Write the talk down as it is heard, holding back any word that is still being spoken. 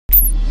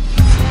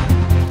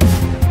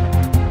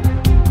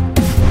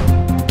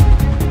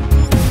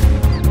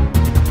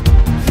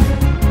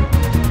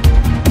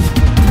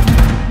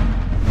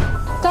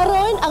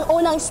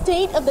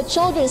State of the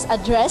Children's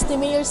Address ni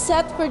Mayor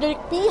Seth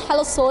Frederick P.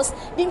 Jalosjos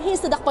dinhi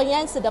sa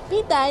dakbayan sa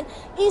Dapitan,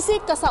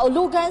 isip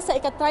kasaulugan sa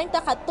ika-30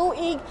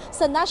 katuig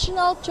sa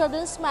National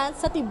Children's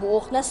Month sa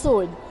tibuok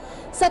nasud.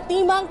 Sa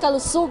timang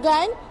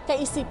kalusugan,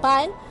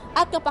 kaisipan,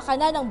 at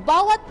kapakanan ng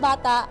bawat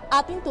bata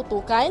ating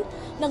tutukan,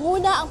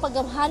 nanguna ang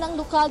paggamhanang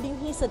lokal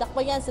dinhi sa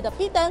dakbayan sa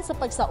Dapitan sa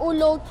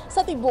pagsaulog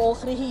sa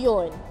tibuok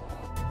rehiyon.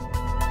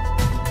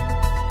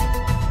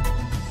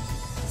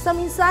 Sa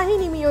mensahe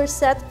ni Mayor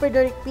Seth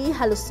Frederick P.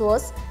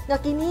 Jalosjos,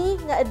 nga kini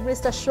nga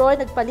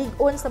administrasyon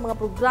nagpalig-on sa mga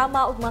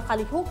programa ug mga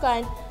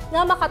kalihukan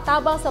nga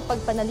makatabang sa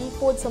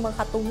pagpanalipod sa mga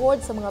katungod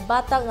sa mga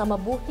bata nga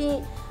mabuhi,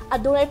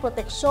 adunay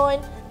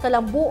proteksyon,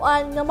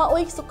 kalambuan nga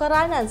maoy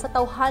sukaranan sa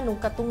tawhanong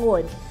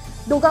katungod.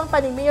 Dugang pa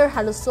ni Mayor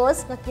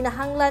Jalosjos nga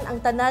kinahanglan ang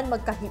tanan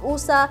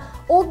magkahiusa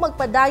o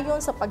magpadayon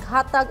sa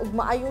paghatag og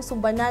maayong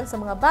sumbanan sa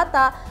mga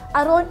bata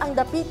aron ang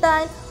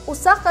dapitan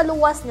usa ka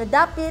luwas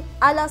nga dapit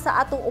alang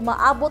sa atong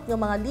umaabot nga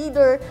mga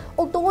leader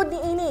ug tungod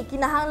niini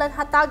kinahanglan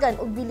hatagan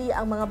og bili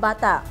ang mga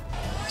bata.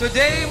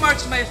 Today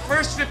marks my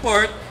first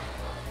report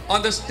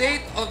on the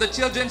state of the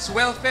children's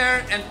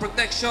welfare and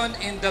protection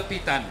in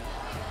Dapitan.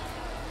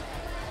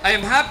 I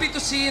am happy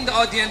to see in the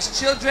audience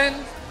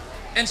children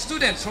and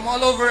students from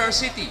all over our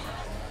city.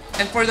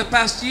 And for the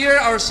past year,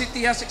 our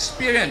city has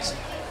experienced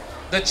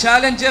the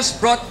challenges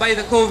brought by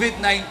the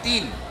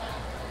COVID-19.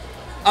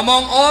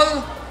 Among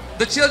all,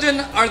 the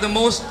children are the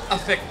most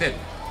affected.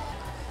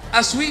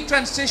 As we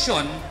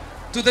transition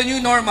to the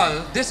new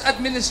normal, this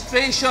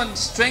administration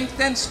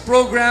strengthens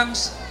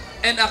programs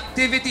and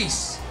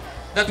activities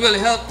that will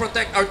help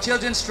protect our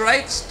children's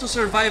rights to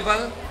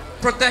survival,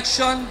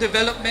 protection,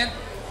 development,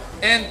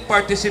 and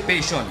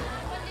participation.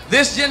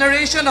 This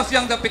generation of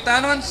young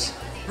Dapitanons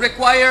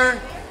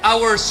require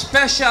our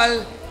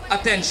special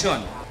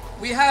attention.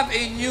 We have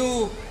a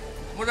new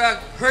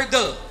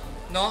hurdle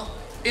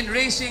in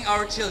raising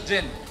our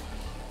children.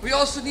 We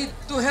also need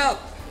to help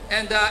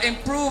and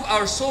improve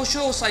our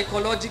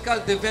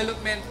socio-psychological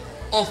development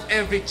of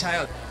every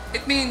child.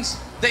 It means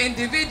the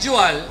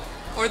individual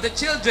or the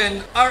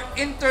children are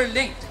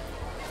interlinked.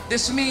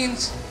 This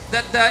means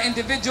that the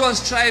individual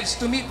strives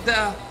to meet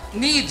the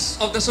needs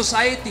of the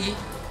society,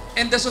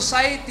 and the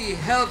society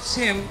helps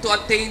him to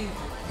attain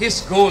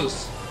his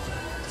goals.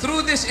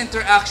 Through this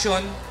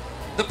interaction,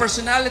 the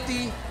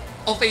personality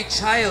of a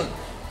child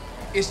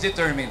is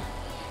determined.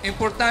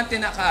 Importante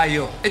na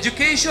kaayo.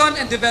 Education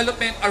and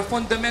development are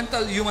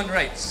fundamental human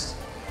rights.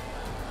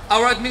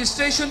 Our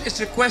administration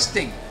is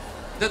requesting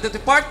that the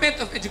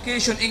Department of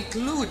Education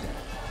include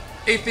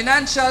a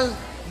financial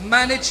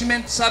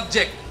management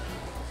subject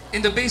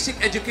in the basic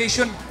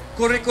education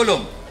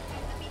curriculum.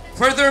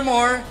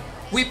 Furthermore,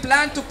 we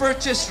plan to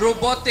purchase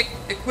robotic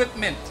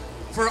equipment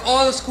for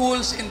all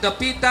schools in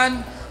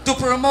Dapitan to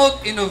promote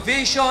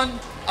innovation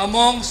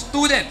among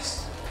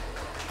students.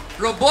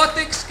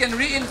 Robotics can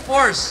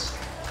reinforce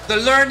the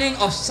learning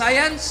of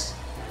science,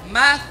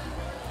 math,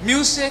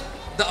 music,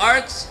 the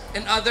arts,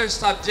 and other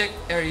subject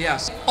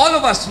areas. All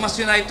of us must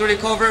unite to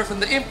recover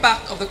from the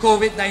impact of the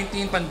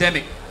COVID-19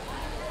 pandemic.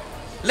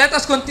 Let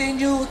us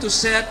continue to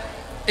set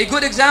a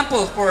good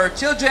example for our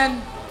children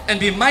and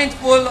be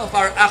mindful of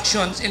our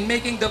actions in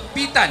making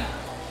Dapitan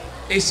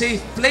a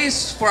safe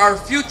place for our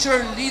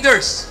future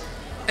leaders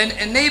and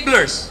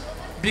enablers,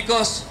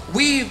 because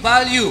we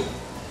value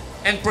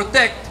and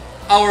protect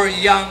our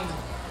young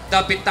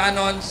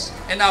Dapitanons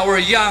and our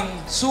young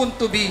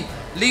soon-to-be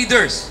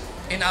leaders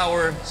in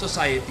our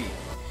society.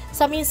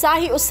 Sa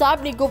mensahe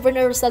usab ni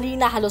Governor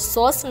Rosalina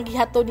Jalosjos nga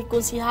gihatod ni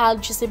Konsehal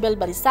Gisabel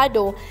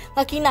Barisado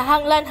nga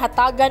kinahanglan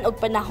hatagan og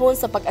panahon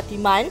sa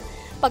pag-atiman,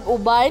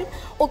 pag-uban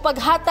o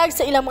paghatag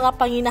sa ilang mga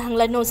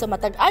panginahanglanon sa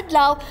matag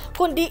adlaw,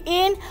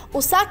 kundiin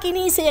usa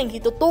kini sa iyang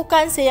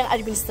gitutukan sa iyang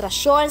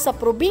administrasyon sa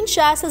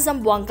probinsya sa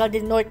Zamboanga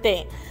del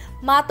Norte.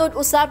 Matod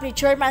usab ni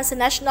Chairman sa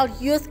National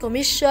Youth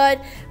Commission,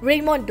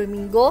 Raymond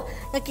Domingo,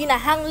 nga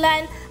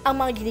kinahanglan ang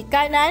mga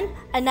ginikanan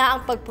ana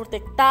ang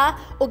pagprotekta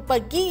ug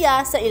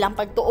paggiya sa ilang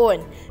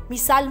pagtuon.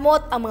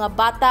 Misalmot ang mga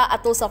bata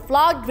atol sa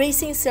flag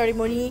raising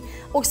ceremony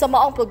ug sa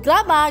maong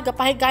programa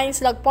gapahigayon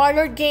sila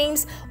parlor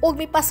games ug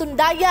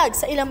mipasundayag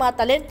sa ilang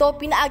mga talento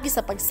pinaagi sa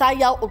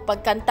pagsayaw ug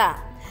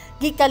pagkanta.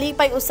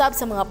 Gikalipay usab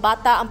sa mga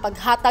bata ang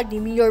paghatag ni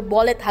Mayor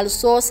Bolet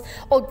Jalosjos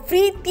og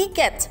free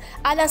ticket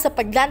alang sa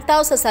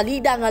paglantaw sa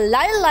salida nga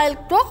Lyle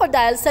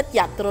Crocodile sa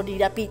Teatro di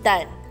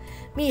Dapitan.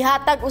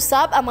 Mihatag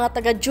usab ang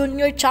mga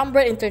taga-Junior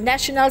Chamber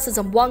International sa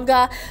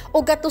Zamboanga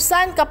og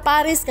gatusan ka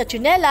Paris nga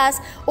tsinelas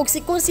ug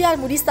si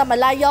Konsehal Modista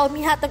Malayaw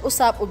mihatag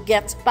usab og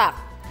gift pack.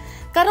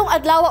 Karong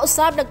adlaw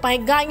usab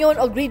nagpahigayon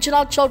og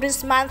Regional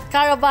Children's Month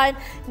Caravan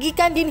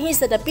gikan dinhi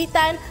sa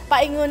Dapitan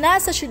paingon na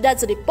sa syudad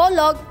sa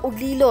Dipolog ug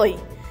Liloy.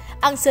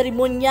 Ang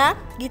seremonya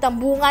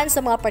gitambungan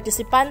sa mga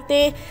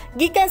partisipante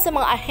gikan sa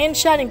mga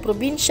ahensya ng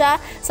probinsya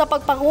sa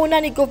pagpanguna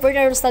ni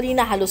Governor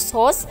Rosalina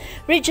Jalosjos,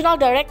 Regional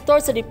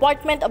Director sa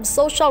Department of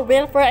Social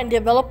Welfare and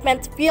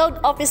Development Field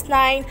Office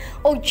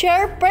 9 o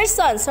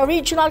Chairperson sa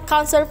Regional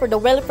Council for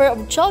the Welfare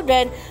of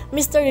Children,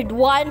 Mr.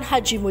 Ridwan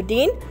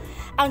Hajimuddin.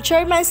 ang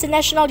Chairman sa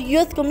National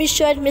Youth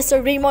Commission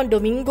Mr. Raymond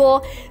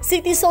Domingo,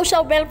 City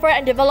Social Welfare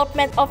and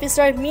Development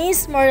Officer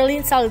Ms.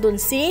 Marilyn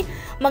Saldonsi,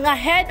 mga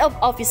Head of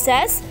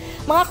Offices,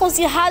 mga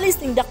konsihalis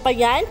ng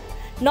Dakbayan,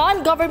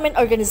 non-government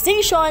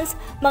organizations,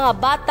 mga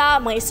bata,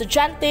 mga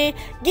estudyante,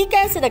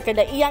 gikan sa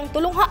nagkadaiyang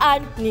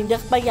tulunghaan ng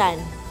Dakbayan.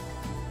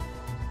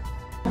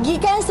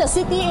 Gikan sa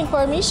City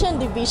Information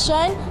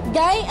Division,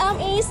 Gay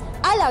Amis,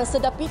 alang sa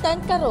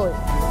Dapitan Karon.